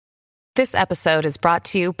This episode is brought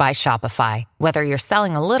to you by Shopify. Whether you're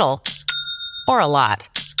selling a little or a lot,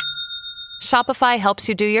 Shopify helps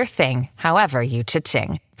you do your thing, however you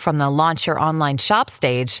cha-ching. From the launch your online shop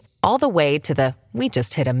stage, all the way to the we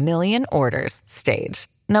just hit 1 million orders stage.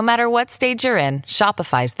 No matter what stage you're in,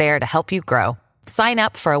 Shopify's there to help you grow. Sign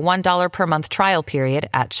up for a $1 per month trial period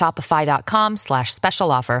at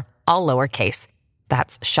shopify.com/special offer, all lowercase.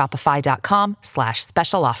 That's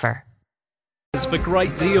shopify.com/special offer. For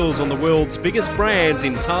great deals on the world's biggest brands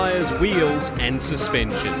in tyres, wheels and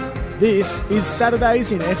suspension. This is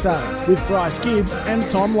Saturdays in SA with Bryce Gibbs and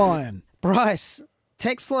Tom Lyon. Bryce,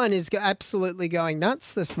 text line is absolutely going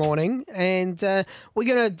nuts this morning, and we're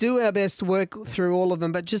going to do our best to work through all of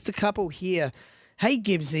them, but just a couple here. Hey,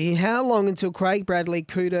 Gibbsy, how long until Craig Bradley,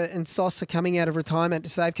 Cooter and Sauce are coming out of retirement to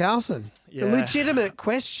save Carlton? Yeah, a legitimate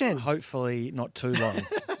question. Hopefully not too long.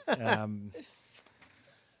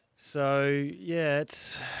 They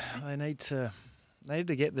need to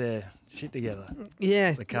get their shit together.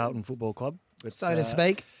 Yeah. The Carlton Football Club. But, so to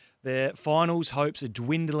speak. Their finals hopes are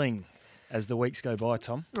dwindling as the weeks go by,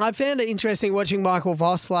 Tom. I found it interesting watching Michael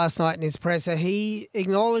Voss last night in his presser. He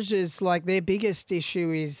acknowledges like their biggest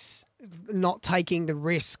issue is not taking the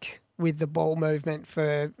risk with the ball movement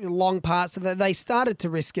for long parts of it. They started to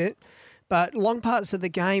risk it, but long parts of the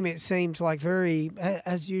game it seemed like very,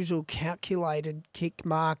 as usual, calculated kick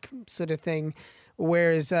mark sort of thing,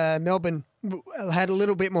 whereas Melbourne had a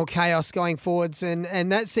little bit more chaos going forwards, and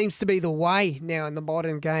that seems to be the way now in the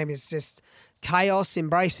modern game is just chaos,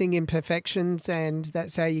 embracing imperfections, and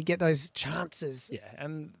that's how you get those chances. Yeah,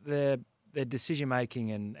 and their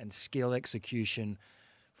decision-making and skill execution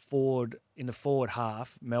forward in the forward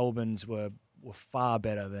half, Melbourne's were far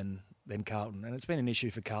better than Carlton, and it's been an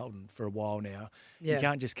issue for Carlton for a while now. Yeah. You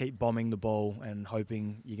can't just keep bombing the ball and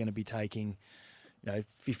hoping you're going to be taking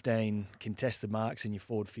 15 contested marks in your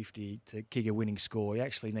forward 50 to kick a winning score. You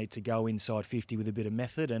actually need to go inside 50 with a bit of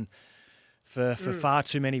method, and for far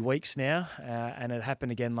too many weeks now, and it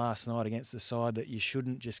happened again last night against the side that you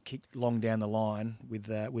shouldn't just kick long down the line with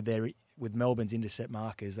Melbourne's intercept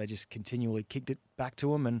markers. They just continually kicked it back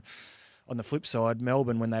to them, and on the flip side,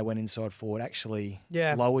 Melbourne, when they went inside forward, actually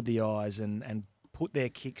lowered the eyes and put their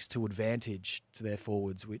kicks to advantage to their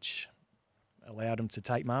forwards, which allowed them to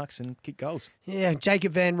take marks and kick goals. Yeah,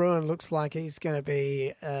 Jacob Van Rooyen looks like he's going to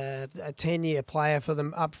be a 10-year player for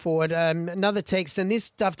them up forward. Another text, and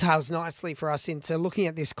this dovetails nicely for us into looking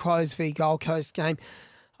at this Crows v Gold Coast game.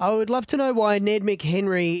 I would love to know why Ned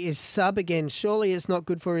McHenry is sub again. Surely it's not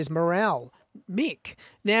good for his morale. Mick.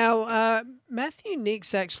 Now, Matthew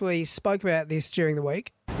Nix actually spoke about this during the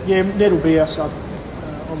week. Yeah, Ned will be our sub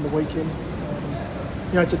on the weekend.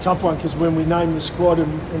 It's a tough one because when we name the squad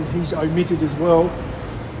and he's omitted as well,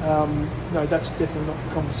 that's definitely not the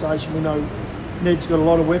conversation. We know Ned's got a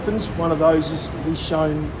lot of weapons. One of those is he's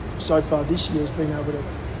shown so far this year as being able to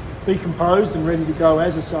be composed and ready to go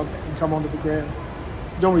as a sub and come onto the ground.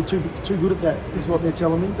 Don't be too good at that, is what they're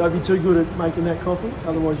telling me. Don't be too good at making that coffee,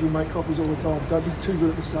 otherwise you'll make coffees all the time. Don't be too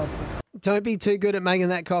good at the sub. Don't be too good at making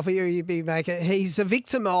that coffee or you'll be making... He's a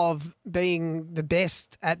victim of being the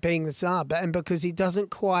best at being the sub, and because he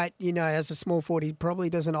doesn't quite, as a small forward, he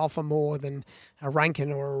probably doesn't offer more than a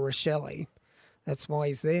Rankin or a Rochelle. That's why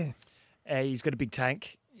he's there. He's got a big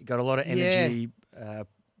tank. He's got a lot of energy. Yeah.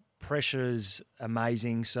 Pressure's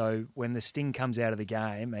amazing. So when the sting comes out of the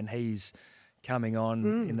game and he's coming on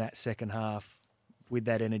in that second half with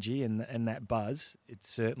that energy and that buzz,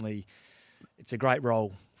 it's a great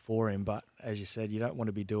role for him. But as you said, you don't want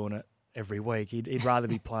to be doing it every week. He'd rather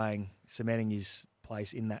be cementing his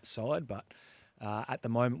place in that side. But at the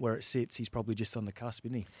moment where it sits, he's probably just on the cusp,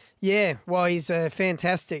 isn't he? Yeah, well, he's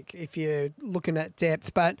fantastic if you're looking at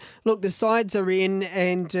depth. But look, the sides are in,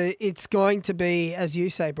 and it's going to be, as you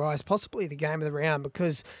say, Bryce, possibly the game of the round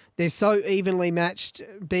because they're so evenly matched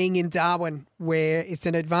being in Darwin where it's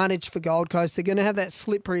an advantage for Gold Coast. They're going to have that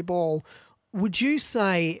slippery ball. Would you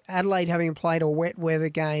say Adelaide, having played a wet weather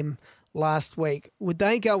game last week, would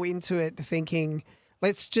they go into it thinking,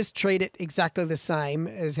 let's just treat it exactly the same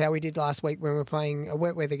as how we did last week when we were playing a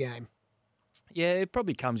wet weather game? Yeah, it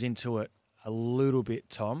probably comes into it a little bit,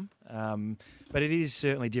 Tom. But it is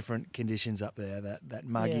certainly different conditions up there. That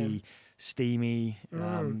muggy, steamy,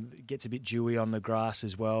 gets a bit dewy on the grass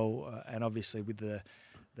as well. And obviously with the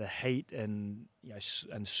heat and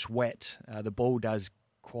and sweat, the ball does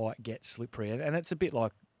quite get slippery. And it's a bit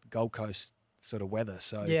like Gold Coast sort of weather.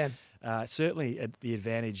 So certainly the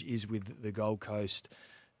advantage is with the Gold Coast.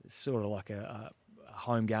 It's sort of like a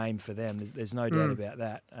home game for them. There's no doubt about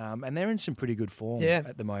that. And they're in some pretty good form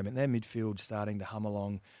at the moment. Their midfield starting to hum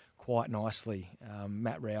along quite nicely.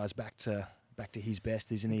 Matt Rowe's back to back to his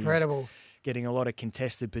best, isn't he? Incredible. He's getting a lot of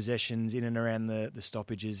contested possessions in and around the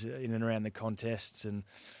stoppages, in and around the contests, and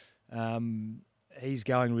he's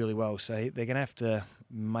going really well. So they're going to have to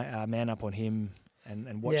man up on him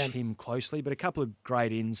and watch him closely. But a couple of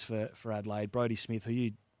great ins for Adelaide. Brodie Smith, who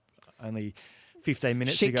you only 15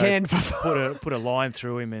 minutes ago put a line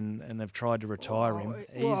through him and they've tried to retire him.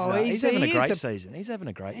 He's having a great season. He's having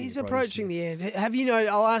a great year. He's approaching the end. Have you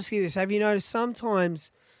noticed, I'll ask you this, have you noticed sometimes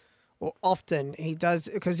or often he does,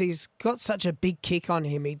 because he's got such a big kick on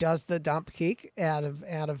him, he does the dump kick out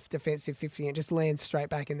of defensive 50 and just lands straight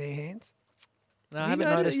back in their hands? No, I haven't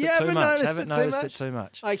noticed it too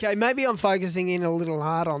much. Okay, maybe I'm focusing in a little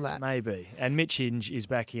hard on that. Maybe. And Mitch Hinge is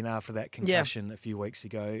back in after that concussion a few weeks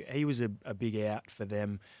ago. He was a big out for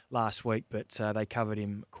them last week, but they covered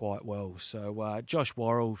him quite well. So Josh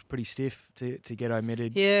Worrell, pretty stiff to get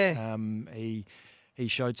omitted. Yeah. He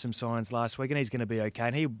showed some signs last week, and he's going to be okay.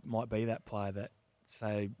 And he might be that player that,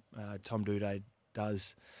 say, Tom Doedee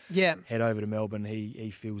does head over to Melbourne.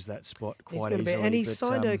 He fills that spot quite easily. And he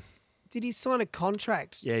signed did he sign a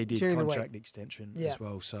contract? Yeah, he did, during contract extension as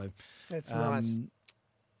well. So that's nice.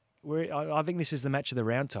 I think this is the match of the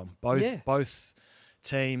round, Tom. Both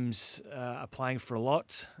teams are playing for a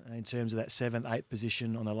lot in terms of that 7th, 8th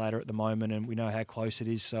position on the ladder at the moment, and we know how close it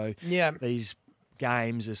is. So these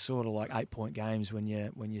games are sort of like 8-point games when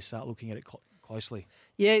you start looking at it closely.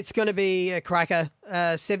 Yeah, it's going to be a cracker.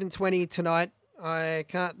 7:20 tonight.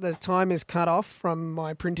 The time is cut off from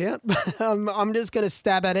my printout, but I'm just going to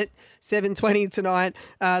stab at it. 7:20 tonight.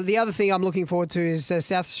 The other thing I'm looking forward to is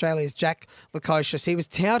South Australia's Jack Lukosius. He was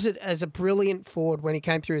touted as a brilliant forward when he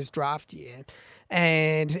came through his draft year,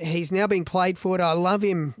 and he's now being played forward. I love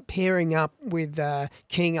him pairing up with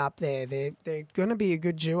King up there. They're going to be a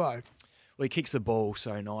good duo. Well, he kicks the ball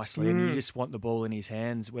so nicely, and you just want the ball in his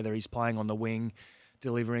hands, whether he's playing on the wing,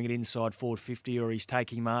 delivering it inside forward 50, or he's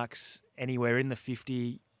taking marks anywhere in the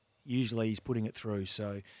 50. Usually he's putting it through.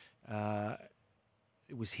 So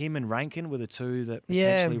it was him and Rankin were the two that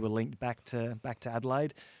potentially were linked back to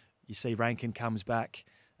Adelaide. You see Rankin comes back.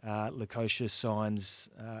 Lukosius signs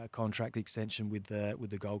a contract extension with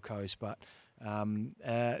the Gold Coast, but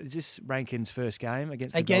is this Rankin's first game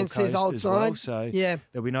against the Gold Coast his old as side? Well? So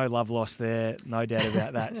there'll be no love lost there, no doubt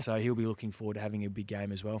about that. So he'll be looking forward to having a big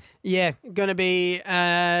game as well. Yeah, going to be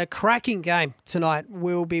a cracking game tonight.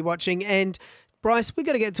 We'll be watching. And Bryce, we're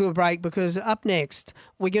going to get to a break because up next,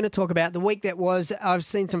 we're going to talk about the week that was. I've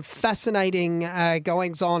seen some fascinating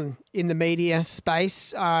goings-on in the media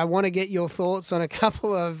space. I want to get your thoughts on a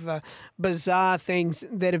couple of bizarre things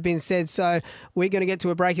that have been said. So we're going to get to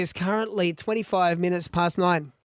a break. It's currently 25 minutes past 9.